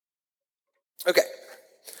Okay,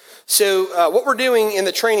 so what we're doing in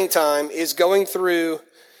the training time is going through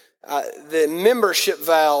the membership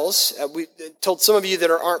vows. We told some of you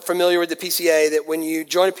that aren't familiar with the PCA that when you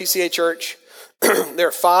join a PCA church, there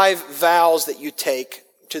are 5 vows that you take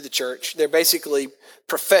to the church. They're basically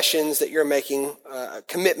professions that you're making,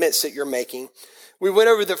 commitments that you're making. We went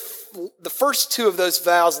over the first 2 of those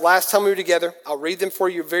vows last time we were together. I'll read them for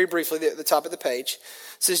you very briefly at the top of the page.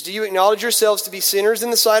 It says, "Do you acknowledge yourselves to be sinners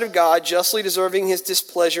in the sight of God, justly deserving his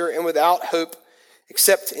displeasure and without hope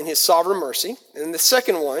except in his sovereign mercy?" And the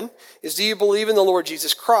second one is, "Do you believe in the Lord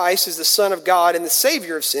Jesus Christ as the Son of God and the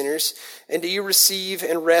Savior of sinners? And do you receive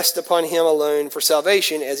and rest upon him alone for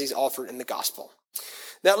salvation as he's offered in the gospel?"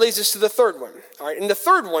 That leads us to the third one. All right, and the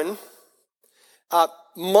third one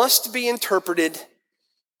must be interpreted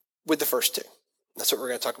with the first 2. That's what we're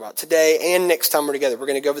going to talk about today and next time we're together. We're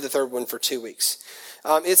going to go over the third one for 2 weeks.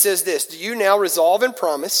 It says this: "Do you now resolve and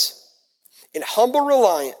promise in humble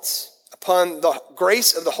reliance upon the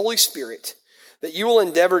grace of the Holy Spirit that you will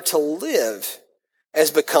endeavor to live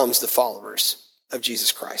as becomes the followers of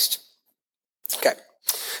Jesus Christ?" Okay.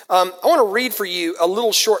 I want to read for you a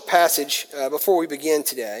little short passage before we begin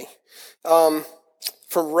today from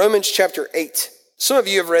Romans chapter 8. Some of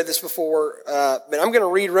you have read this before, but I'm going to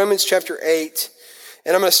read Romans chapter 8,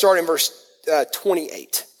 and I'm going to start in verse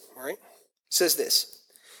 28. All right? It says this: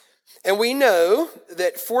 "And we know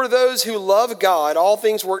that for those who love God, all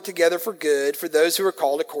things work together for good, for those who are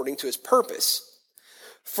called according to his purpose.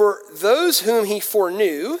 For those whom he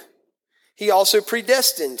foreknew, he also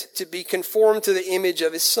predestined to be conformed to the image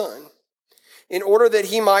of his Son, in order that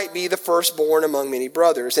he might be the firstborn among many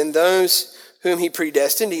brothers. And those whom he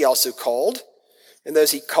predestined, he also called. And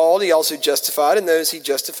those he called, he also justified. And those he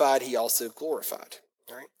justified, he also glorified."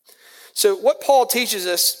 All right. So what Paul teaches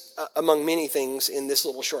us, among many things in this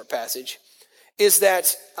little short passage, is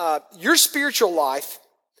that your spiritual life,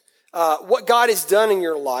 what God has done in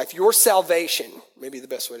your life, your salvation, maybe the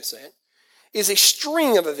best way to say it, is a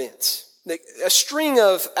string of events, a string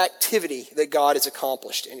of activity that God has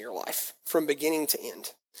accomplished in your life from beginning to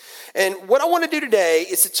end. And what I want to do today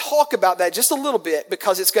is to talk about that just a little bit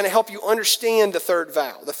because it's going to help you understand the third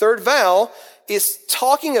vow. The third vow is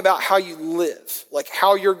talking about how you live, like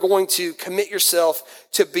how you're going to commit yourself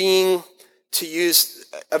to being, to use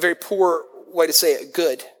a very poor way to say it,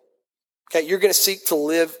 good. Okay, you're going to seek to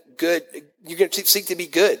live good. You're going to seek to be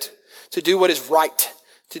good, to do what is right,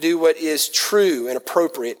 to do what is true and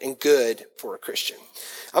appropriate and good for a Christian.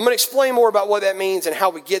 I'm going to explain more about what that means and how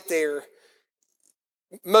we get there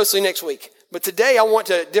mostly next week. But today I want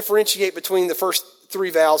to differentiate between the first 3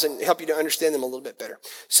 vows and help you to understand them a little bit better.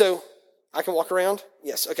 So I can walk around?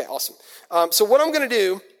 Yes. Okay, awesome. So what I'm going to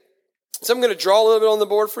do is I'm going to draw a little bit on the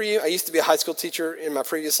board for you. I used to be a high school teacher in my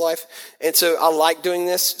previous life, and so I like doing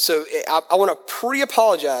this. So I want to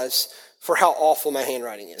pre-apologize for how awful my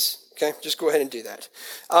handwriting is. Okay, just go ahead and do that.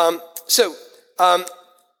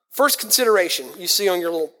 First consideration you see on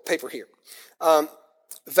your little paper here.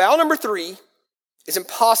 Vow number 3 is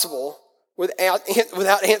impossible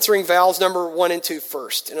without answering vows number 1 and 2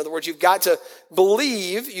 first. In other words, you've got to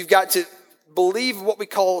believe what we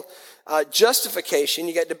call justification.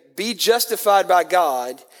 You got to be justified by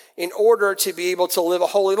God in order to be able to live a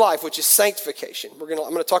holy life, which is sanctification. I'm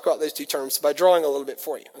going to talk about those 2 terms by drawing a little bit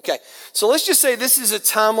for you. Okay, so let's just say this is a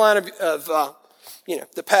timeline of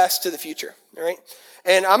the past to the future. All right,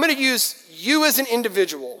 and I'm going to use you as an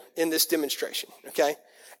individual in this demonstration. Okay.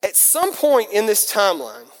 At some point in this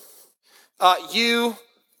timeline, you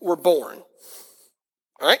were born.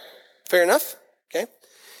 All right? Fair enough? Okay?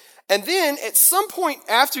 And then at some point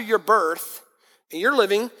after your birth, and you're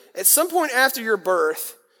living, at some point after your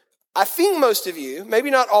birth, I think most of you, maybe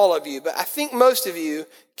not all of you, but I think most of you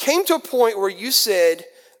came to a point where you said,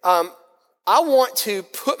 I want to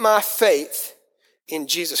put my faith in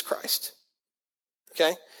Jesus Christ.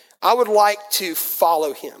 Okay? I would like to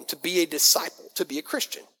follow him, to be a disciple, to be a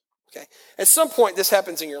Christian. Okay? At some point, this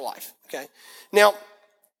happens in your life. Okay? Now,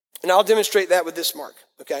 and I'll demonstrate that with this mark.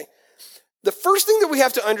 Okay? The first thing that we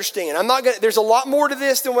have to understand, there's a lot more to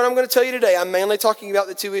this than what I'm going to tell you today. I'm mainly talking about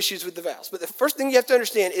the 2 issues with the vows. But the first thing you have to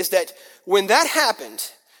understand is that when that happened,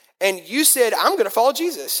 and you said, I'm going to follow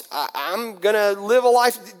Jesus, I'm going to live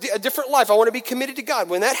a different life, I want to be committed to God.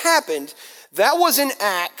 When that happened, that was an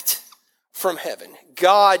act from heaven.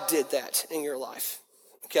 God did that in your life.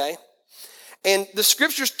 Okay? And the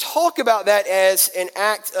scriptures talk about that as an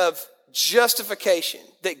act of justification.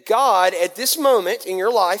 That God, at this moment in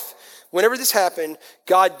your life, whenever this happened,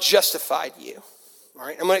 God justified you. All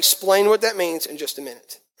right? I'm going to explain what that means in just a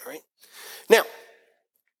minute. All right? Now,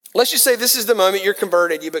 let's just say this is the moment you're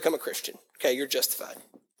converted, you become a Christian. Okay, you're justified.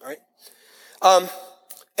 All right? And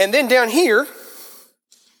then down here,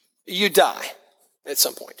 you die at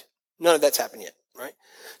some point. None of that's happened yet, right?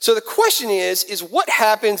 So the question is what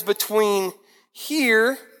happens between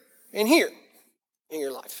here and here in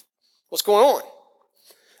your life? What's going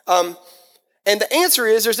on? And the answer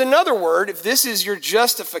is there's another word. If this is your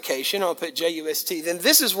justification, I'll put J-U-S-T, then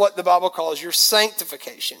this is what the Bible calls your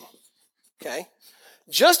sanctification. Okay?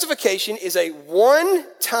 Justification is a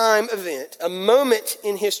one-time event, a moment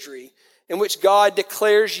in history in which God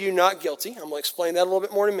declares you not guilty. I'm going to explain that a little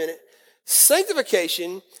bit more in a minute.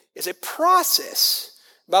 Sanctification is a process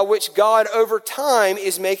by which God over time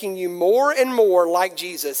is making you more and more like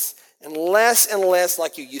Jesus and less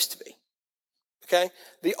like you used to be. Okay?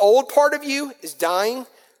 The old part of you is dying.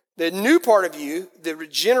 The new part of you, the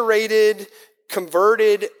regenerated,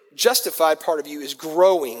 converted, justified part of you is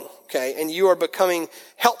growing. Okay? And you are becoming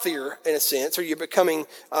healthier in a sense, or you're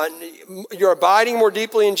abiding more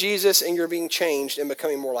deeply in Jesus and you're being changed and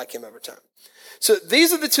becoming more like him over time. So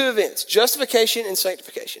these are the two events, justification and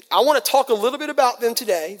sanctification. I want to talk a little bit about them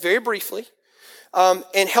today, very briefly,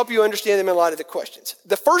 and help you understand them in light of the questions.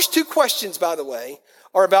 The first two questions, by the way,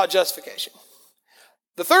 are about justification.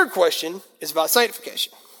 The third question is about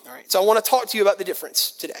sanctification. All right, so I want to talk to you about the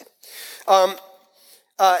difference today. I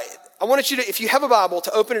wanted you to, if you have a Bible,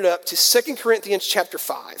 to open it up to 2 Corinthians chapter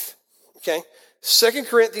 5. Okay? 2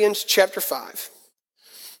 Corinthians chapter 5.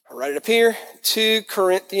 I'll write it up here. 2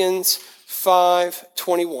 Corinthians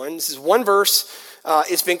 5:21. This is one verse.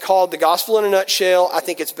 It's been called the gospel in a nutshell. I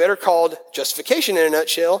think it's better called justification in a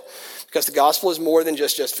nutshell because the gospel is more than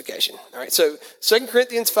just justification. All right, so 2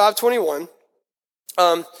 Corinthians 5:21.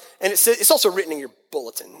 And it's also written in your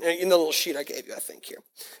bulletin, in the little sheet I gave you, I think, here.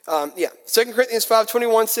 2 Corinthians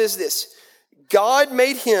 5:21 says this: God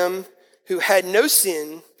made him who had no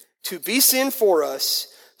sin to be sin for us,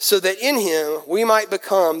 so that in him we might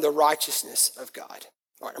become the righteousness of God.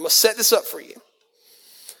 All right, I'm going to set this up for you.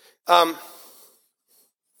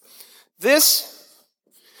 This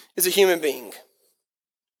is a human being.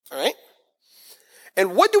 All right?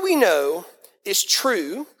 And what do we know is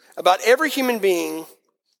true about every human being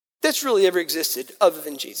that's really ever existed other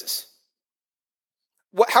than Jesus?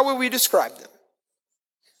 How would we describe them?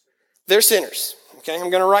 They're sinners. Okay,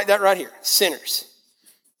 I'm going to write that right here. Sinners.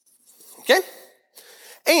 Okay?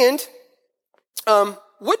 And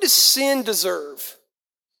what does sin deserve?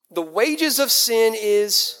 The wages of sin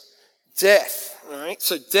is death. All right,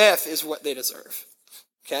 so death is what they deserve.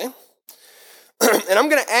 Okay? And I'm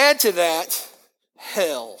going to add to that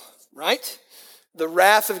hell, right? The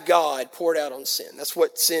wrath of God poured out on sin. That's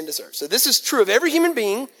what sin deserves. So this is true of every human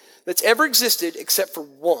being that's ever existed except for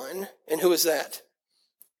one. And who is that?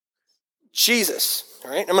 Jesus.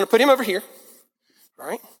 All right, I'm going to put him over here. All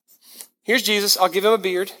right? Here's Jesus. I'll give him a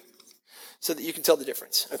beard so that you can tell the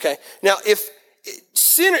difference. Okay? Now, if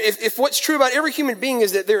what's true about every human being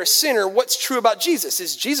is that they're a sinner, what's true about Jesus?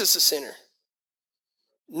 Is Jesus a sinner?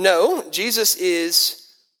 No, Jesus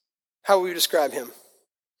is, how would we describe him?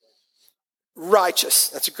 Righteous.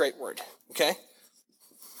 That's a great word. Okay?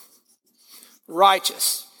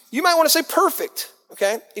 Righteous. You might want to say perfect.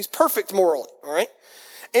 Okay? He's perfect morally. All right?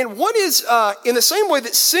 And what is, in the same way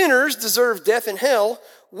that sinners deserve death and hell,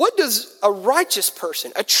 what does a righteous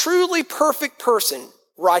person, a truly perfect person,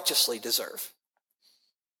 righteously deserve?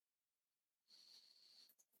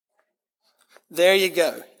 There you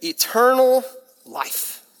go. Eternal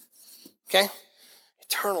life. Okay?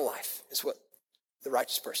 Eternal life is what the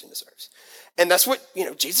righteous person deserves. And that's what,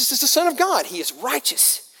 Jesus is the Son of God. He is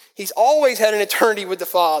righteous. He's always had an eternity with the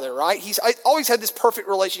Father, right? He's always had this perfect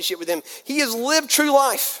relationship with him. He has lived true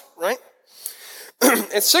life, right?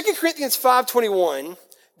 And 2 Corinthians 5:21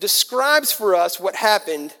 describes for us what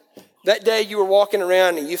happened that day you were walking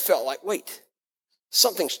around and you felt like, wait,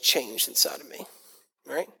 something's changed inside of me,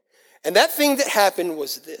 right? And that thing that happened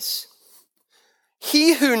was this.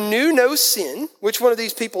 He who knew no sin, which one of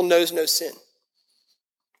these people knows no sin?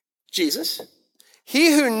 Jesus.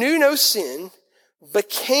 He who knew no sin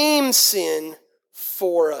became sin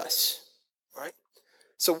for us. Right?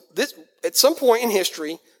 So this, at some point in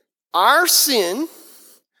history, our sin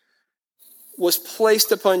was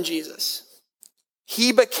placed upon Jesus.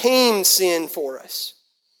 He became sin for us.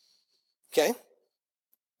 Okay?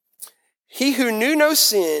 He who knew no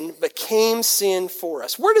sin became sin for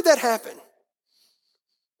us. Where did that happen?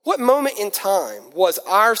 What moment in time was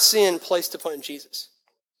our sin placed upon Jesus?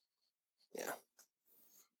 Yeah.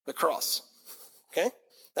 The cross. Okay?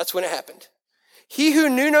 That's when it happened. He who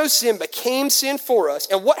knew no sin became sin for us.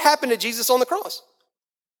 And what happened to Jesus on the cross?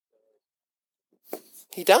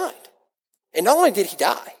 He died. And not only did he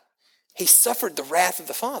die, he suffered the wrath of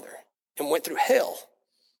the Father and went through hell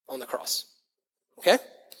on the cross. Okay?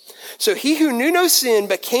 So he who knew no sin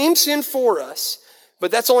became sin for us,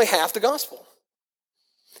 but that's only half the gospel.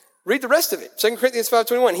 Read the rest of it. 2 Corinthians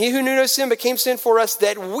 5:21. He who knew no sin became sin for us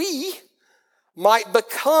that we might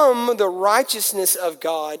become the righteousness of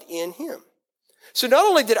God in him. So not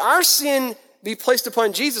only did our sin be placed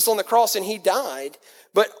upon Jesus on the cross and he died,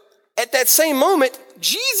 but at that same moment,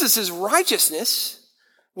 Jesus' righteousness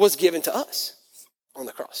was given to us on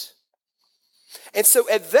the cross. And so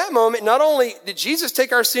at that moment, not only did Jesus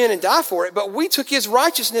take our sin and die for it, but we took his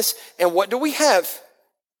righteousness, and what do we have?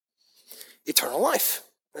 Eternal life.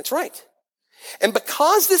 That's right. And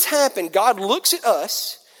because this happened, God looks at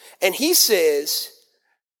us and he says,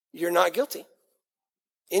 you're not guilty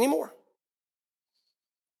anymore.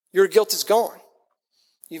 Your guilt is gone.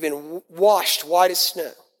 You've been washed white as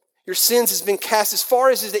snow. Your sins has been cast as far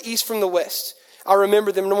as is the east from the west. I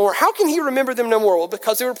remember them no more. How can he remember them no more? Well,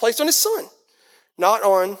 because they were placed on his son, not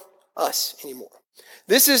on us anymore.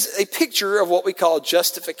 This is a picture of what we call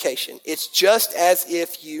justification. It's just as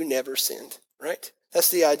if you never sinned, right? That's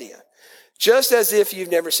the idea. Just as if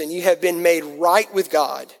you've never sinned. You have been made right with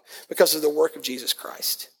God because of the work of Jesus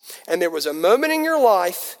Christ. And there was a moment in your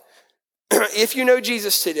life, if you know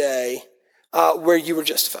Jesus today, where you were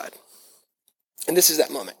justified. And this is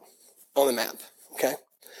that moment on the map, okay?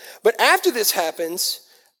 But after this happens,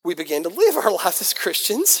 we begin to live our lives as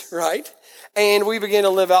Christians, right? And we begin to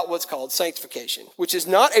live out what's called sanctification, which is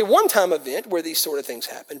not a one-time event where these sort of things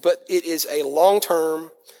happen, but it is a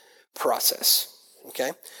long-term process,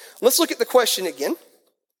 okay? Let's look at the question again.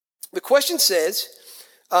 The question says,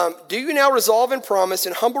 do you now resolve and promise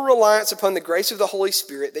in humble reliance upon the grace of the Holy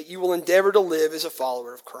Spirit that you will endeavor to live as a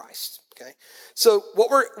follower of Christ? Okay. So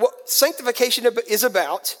what sanctification is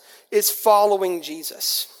about is following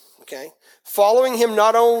Jesus. Okay. Following him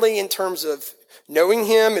not only in terms of knowing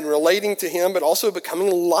him and relating to him, but also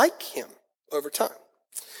becoming like him over time.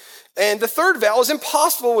 And the third vow is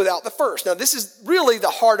impossible without the first. Now this is really the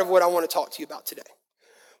heart of what I want to talk to you about today.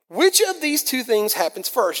 Which of these two things happens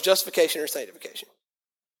first, justification or sanctification?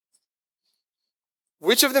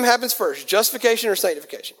 Which of them happens first, justification or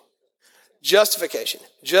sanctification? Justification.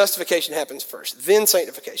 Justification happens first, then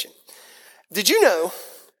sanctification. Did you know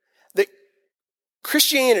that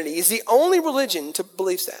Christianity is the only religion that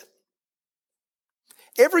believes that?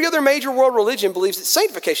 Every other major world religion believes that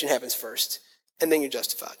sanctification happens first, and then you're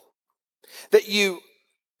justified. That you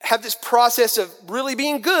have this process of really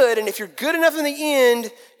being good, and if you're good enough in the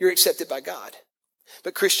end, you're accepted by God.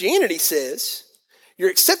 But Christianity says you're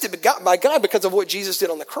accepted by God because of what Jesus did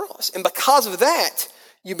on the cross. And because of that,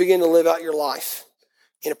 you begin to live out your life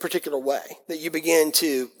in a particular way. That you begin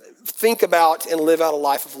to think about and live out a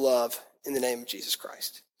life of love in the name of Jesus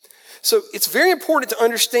Christ. So it's very important to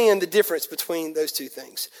understand the difference between those two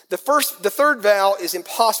things. The third vow is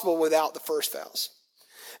impossible without the first vows.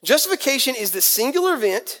 Justification is the singular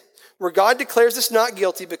event where God declares us not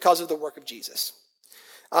guilty because of the work of Jesus.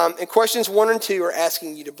 And questions 1 and 2 are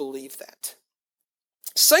asking you to believe that.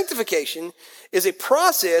 Sanctification is a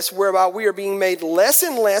process whereby we are being made less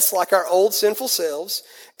and less like our old sinful selves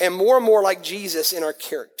and more like Jesus in our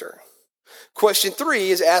character. Question 3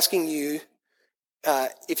 is asking you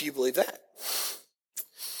if you believe that.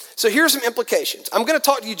 So here are some implications. I'm going to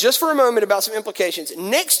talk to you just for a moment about some implications.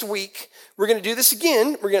 Next week, we're going to do this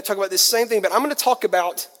again. We're going to talk about this same thing, but I'm going to talk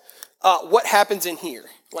about what happens in here,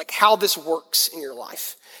 like how this works in your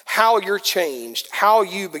life, how you're changed, how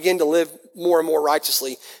you begin to live more and more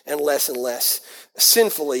righteously and less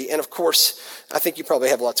sinfully. And of course, I think you probably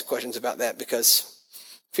have lots of questions about that because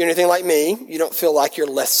if you're anything like me, you don't feel like you're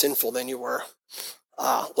less sinful than you were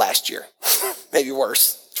last year. Maybe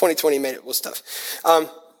worse. 2020 was tough.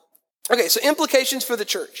 Okay, so implications for the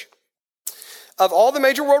church. Of all the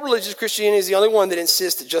major world religions, Christianity is the only one that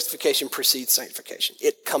insists that justification precedes sanctification.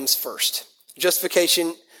 It comes first.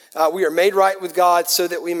 Justification, we are made right with God so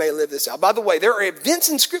that we may live this out. By the way, there are events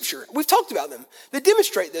in Scripture, we've talked about them, that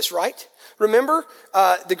demonstrate this, right? Remember,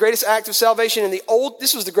 the greatest act of salvation in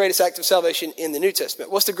this was the greatest act of salvation in the New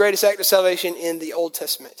Testament. What's the greatest act of salvation in the Old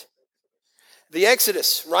Testament? The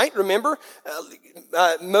Exodus, right? Remember,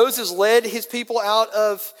 Moses led his people out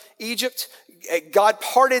of Egypt. God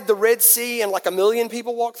parted the Red Sea and like 1 million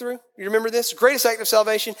people walked through. You remember this? Greatest act of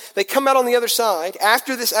salvation. They come out on the other side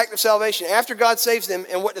after this act of salvation, after God saves them,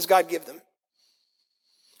 and what does God give them?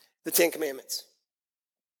 The 10 Commandments.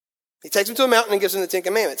 He takes them to a mountain and gives them the 10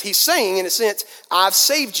 Commandments. He's saying, in a sense, I've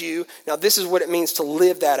saved you. Now this is what it means to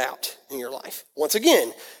live that out in your life. Once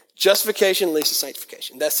again, justification leads to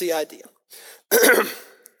sanctification. That's the idea.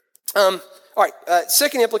 All right,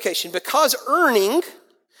 second implication. Because earning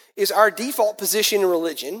is our default position in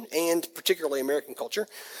religion, and particularly American culture,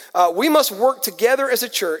 we must work together as a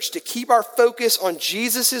church to keep our focus on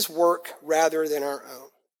Jesus' work rather than our own.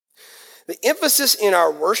 The emphasis in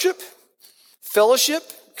our worship, fellowship,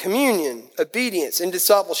 communion, obedience, and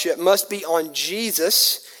discipleship must be on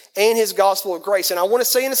Jesus and his gospel of grace. And I want to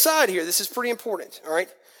say an aside here, this is pretty important, all right?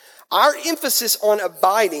 Our emphasis on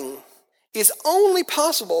abiding is only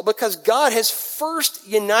possible because God has first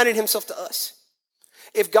united himself to us.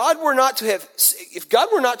 If God were not to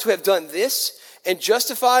have done this and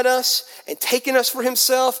justified us and taken us for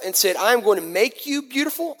himself and said, I am going to make you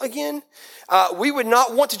beautiful again, we would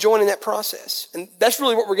not want to join in that process. And that's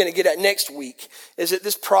really what we're going to get at next week, is that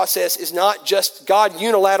this process is not just God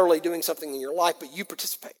unilaterally doing something in your life, but you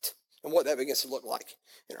participate and what that begins to look like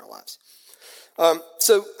in our lives.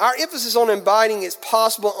 So our emphasis on abiding is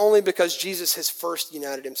possible only because Jesus has first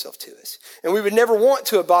united himself to us. And we would never want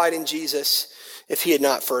to abide in Jesus if he had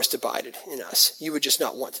not first abided in us. You would just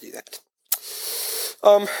not want to do that.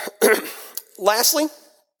 Lastly,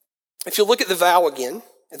 if you look at the vow again,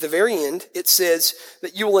 at the very end, it says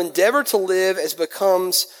that you will endeavor to live as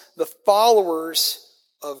becomes the followers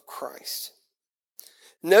of Christ.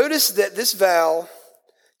 Notice that this vow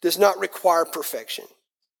does not require perfection.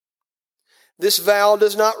 This vow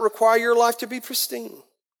does not require your life to be pristine.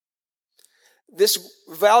 This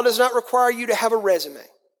vow does not require you to have a resume.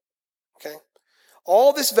 Okay?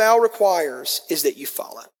 All this vow requires is that you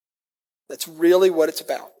follow. That's really what it's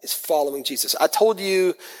about, is following Jesus. I told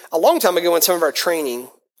you a long time ago in some of our training,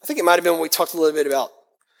 I think it might have been when we talked a little bit about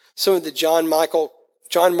some of the John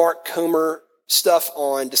Mark Comer stuff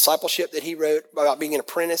on discipleship that he wrote about being an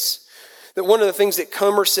apprentice, that one of the things that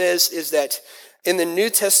Comer says is that in the New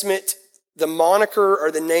Testament, the moniker or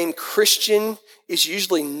the name Christian is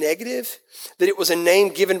usually negative, that it was a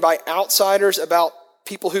name given by outsiders about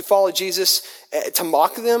people who follow Jesus to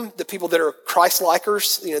mock them, the people that are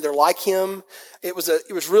Christ-likers, they're like him. It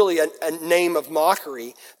was really a name of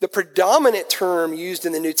mockery. The predominant term used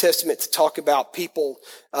in the New Testament to talk about people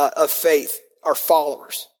of faith are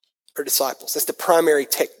followers or disciples. That's the primary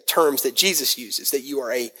terms that Jesus uses, that you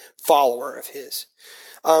are a follower of his.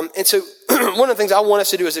 And so one of the things I want us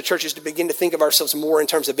to do as a church is to begin to think of ourselves more in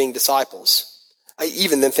terms of being disciples,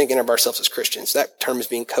 even than thinking of ourselves as Christians. That term is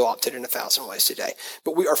being co-opted in 1,000 ways today.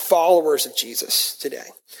 But we are followers of Jesus today.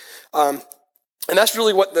 And that's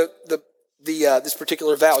really what this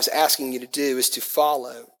particular vow is asking you to do, is to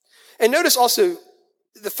follow. And notice also,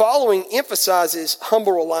 the following emphasizes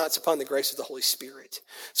humble reliance upon the grace of the Holy Spirit.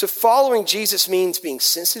 So following Jesus means being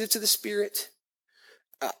sensitive to the Spirit,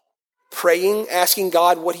 praying, asking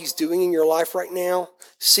God what he's doing in your life right now,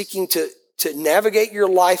 seeking to navigate your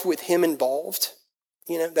life with him involved.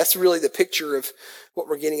 That's really the picture of what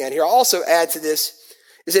we're getting at here. I'll also add to this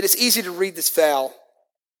is that it's easy to read this vow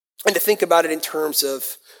and to think about it in terms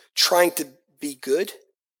of trying to be good.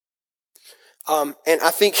 And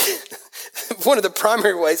I think one of the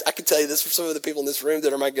primary ways, I can tell you this for some of the people in this room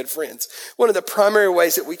that are my good friends, one of the primary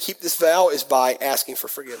ways that we keep this vow is by asking for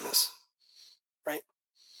forgiveness, right?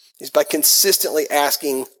 Is by consistently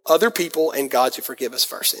asking other people and God to forgive us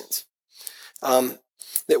for our sins.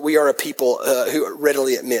 That we are a people who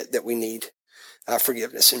readily admit that we need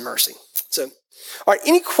forgiveness and mercy. So, all right,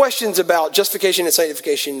 any questions about justification and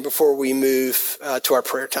sanctification before we move to our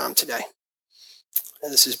prayer time today?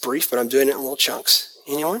 And this is brief, but I'm doing it in little chunks.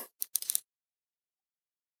 Anyone?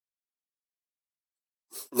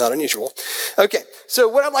 Not unusual. Okay, so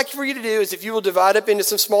what I'd like for you to do is if you will divide up into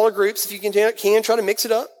some smaller groups, if you can try to mix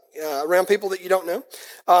it up around people that you don't know.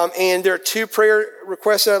 And there are two prayer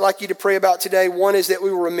requests that I'd like you to pray about today. One is that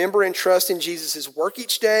we will remember and trust in Jesus' work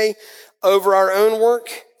each day over our own work.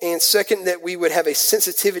 And second, that we would have a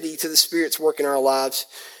sensitivity to the Spirit's work in our lives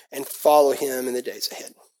and follow him in the days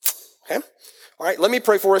ahead. Okay? All right, let me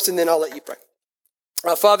pray for us and then I'll let you pray.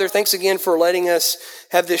 Father, thanks again for letting us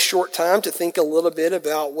have this short time to think a little bit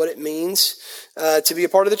about what it means to be a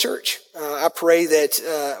part of the church. I pray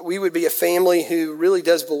that we would be a family who really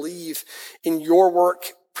does believe in your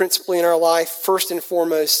work, principally in our life, first and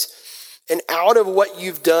foremost. And out of what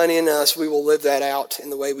you've done in us, we will live that out in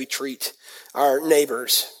the way we treat our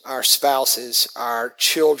neighbors, our spouses, our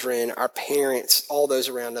children, our parents, all those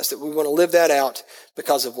around us, that we want to live that out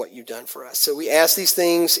because of what you've done for us. So we ask these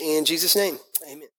things in Jesus' name. Amen.